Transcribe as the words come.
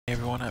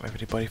everyone, I'm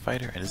Everyday Buddy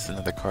Fighter, and this is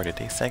another card a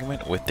day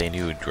segment with a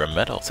new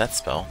Drametal set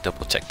spell,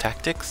 Double Check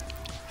Tactics.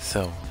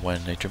 So, when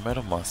a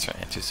Drametal monster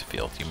enters the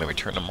field, you may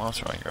return a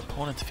monster on your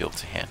opponent's field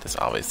to hand. This is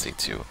obviously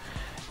to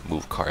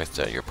move cards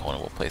that your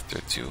opponent will place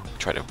through to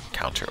try to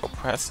counter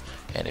Oppress,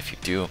 and if you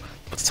do,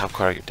 put the top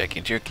card of your deck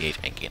into your gauge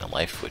and gain a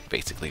life, which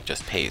basically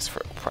just pays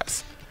for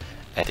Oppress.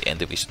 At the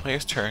end of each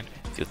player's turn,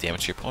 deal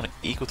damage to your opponent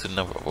equal to the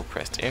number of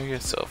oppressed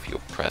areas, so if you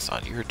oppress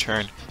on your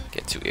turn,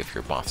 get to if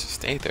your monsters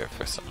stay there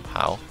for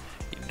somehow,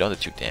 you know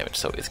that you damage,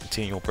 so it's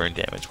continual burn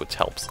damage, which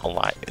helps a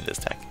lot in this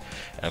deck.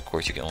 And of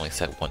course, you can only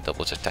set one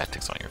Double Check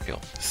Tactics on your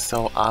field.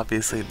 So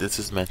obviously, this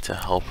is meant to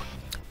help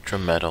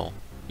Drametal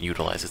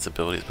utilize its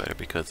abilities better,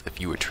 because if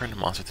you return a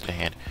monster to the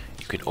hand,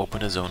 you can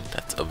open a zone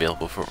that's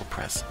available for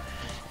Oppress,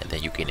 and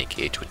then you gain a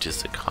gauge, which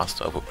is the cost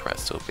of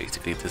Oppress. So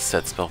basically, this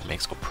set spell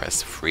makes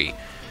Oppress free.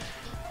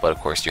 But of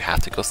course, you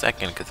have to go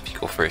second, because if you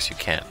go first, you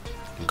can't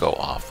go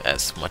off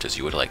as much as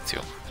you would like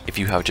to. If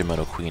you have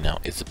Drametal Queen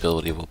out, its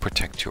ability will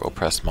protect your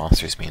oppressed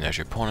monsters, meaning that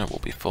your opponent will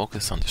be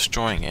focused on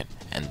destroying it,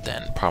 and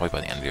then probably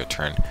by the end of your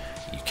turn,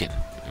 you can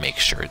make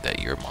sure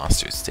that your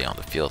monsters stay on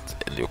the field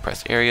in the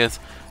oppressed areas,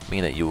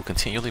 meaning that you will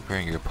continually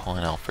burn your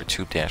opponent out for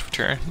 2 damage per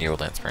turn, Nero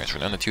Lance burns for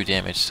another 2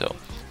 damage, so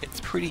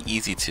it's pretty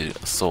easy to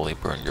slowly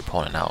burn your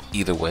opponent out.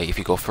 Either way, if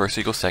you go first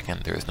or you go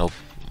second, there is no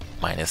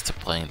minus to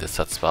playing this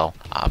set spell,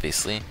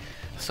 obviously.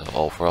 So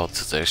overall,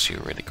 this is actually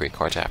a really great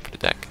card to have for the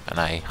deck, and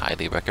I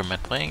highly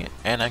recommend playing it,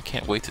 and I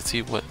can't wait to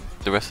see what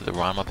the rest of the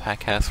Ranma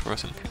pack has for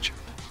us in the future.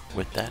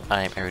 With that,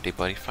 I am Everyday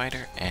Buddy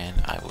Fighter,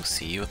 and I will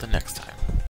see you the next time.